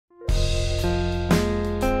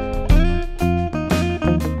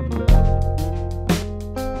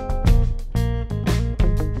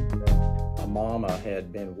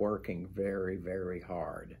had been working very, very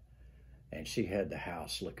hard, and she had the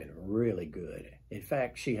house looking really good. In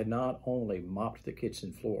fact, she had not only mopped the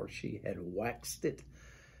kitchen floor, she had waxed it,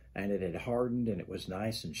 and it had hardened, and it was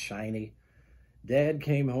nice and shiny. Dad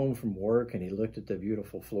came home from work, and he looked at the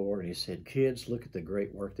beautiful floor, and he said, "Kids, look at the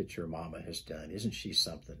great work that your mama has done. Isn't she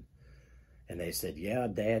something?" And they said, "Yeah,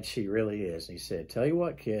 Dad, she really is." And he said, "Tell you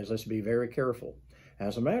what, kids, let's be very careful.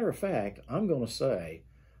 As a matter of fact, I'm going to say,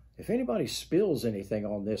 if anybody spills anything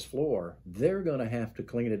on this floor, they're going to have to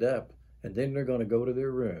clean it up, and then they're going to go to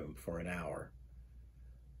their room for an hour."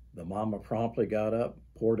 The mama promptly got up,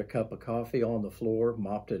 poured a cup of coffee on the floor,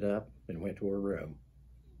 mopped it up, and went to her room.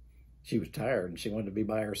 She was tired, and she wanted to be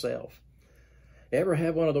by herself. Ever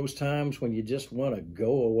have one of those times when you just want to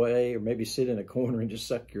go away, or maybe sit in a corner and just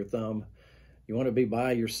suck your thumb? You want to be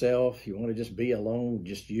by yourself. You want to just be alone,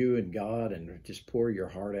 just you and God, and just pour your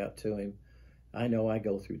heart out to him. I know I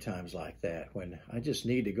go through times like that when I just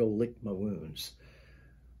need to go lick my wounds.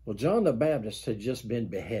 Well, John the Baptist had just been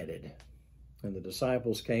beheaded, and the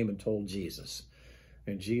disciples came and told Jesus.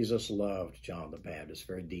 And Jesus loved John the Baptist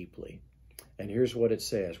very deeply. And here's what it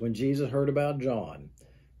says. When Jesus heard about John,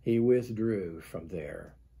 he withdrew from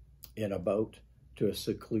there in a boat to a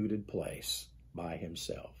secluded place by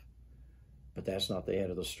himself. But that's not the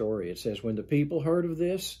end of the story. It says, when the people heard of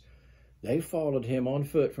this, they followed him on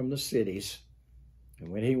foot from the cities. And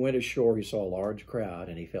when he went ashore, he saw a large crowd,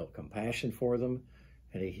 and he felt compassion for them,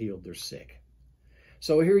 and he healed their sick.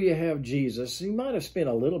 So here you have Jesus. He might have spent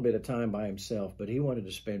a little bit of time by himself, but he wanted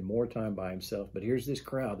to spend more time by himself. But here's this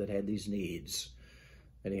crowd that had these needs,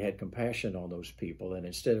 and he had compassion on those people. And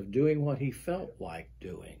instead of doing what he felt like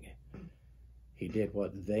doing, he did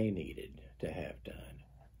what they needed to have done.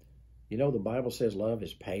 You know, the Bible says love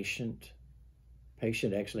is patient.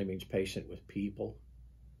 Patient actually means patient with people.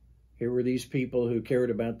 Here were these people who cared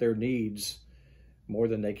about their needs more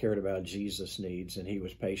than they cared about Jesus' needs, and he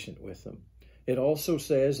was patient with them. It also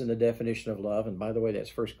says in the definition of love, and by the way,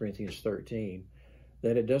 that's 1 Corinthians 13,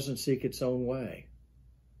 that it doesn't seek its own way.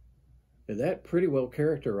 That pretty well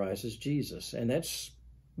characterizes Jesus, and that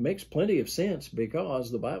makes plenty of sense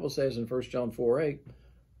because the Bible says in 1 John 4:8,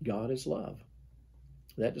 God is love.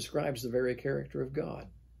 That describes the very character of God.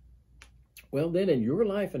 Well, then in your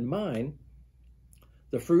life and mine,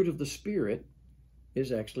 the fruit of the Spirit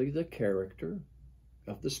is actually the character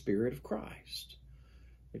of the Spirit of Christ.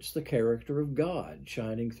 It's the character of God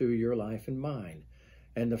shining through your life and mine.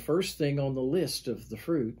 And the first thing on the list of the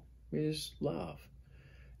fruit is love.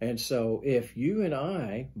 And so if you and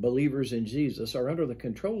I, believers in Jesus, are under the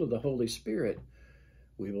control of the Holy Spirit,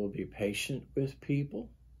 we will be patient with people,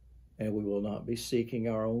 and we will not be seeking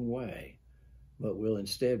our own way, but we'll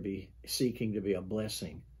instead be seeking to be a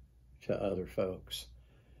blessing to other folks.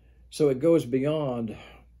 So it goes beyond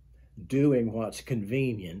doing what's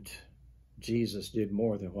convenient. Jesus did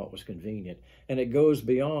more than what was convenient. And it goes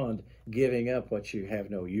beyond giving up what you have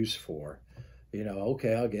no use for. You know,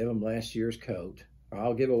 okay, I'll give them last year's coat, or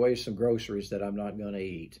I'll give away some groceries that I'm not going to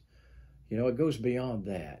eat. You know, it goes beyond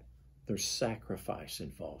that. There's sacrifice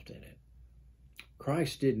involved in it.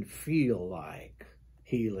 Christ didn't feel like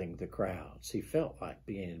healing the crowds. He felt like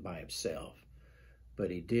being by himself, but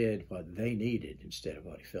he did what they needed instead of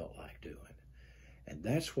what he felt like doing. And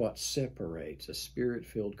that's what separates a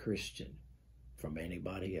Spirit-filled Christian from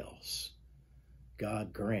anybody else.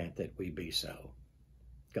 God grant that we be so.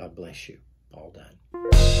 God bless you. All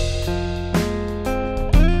done.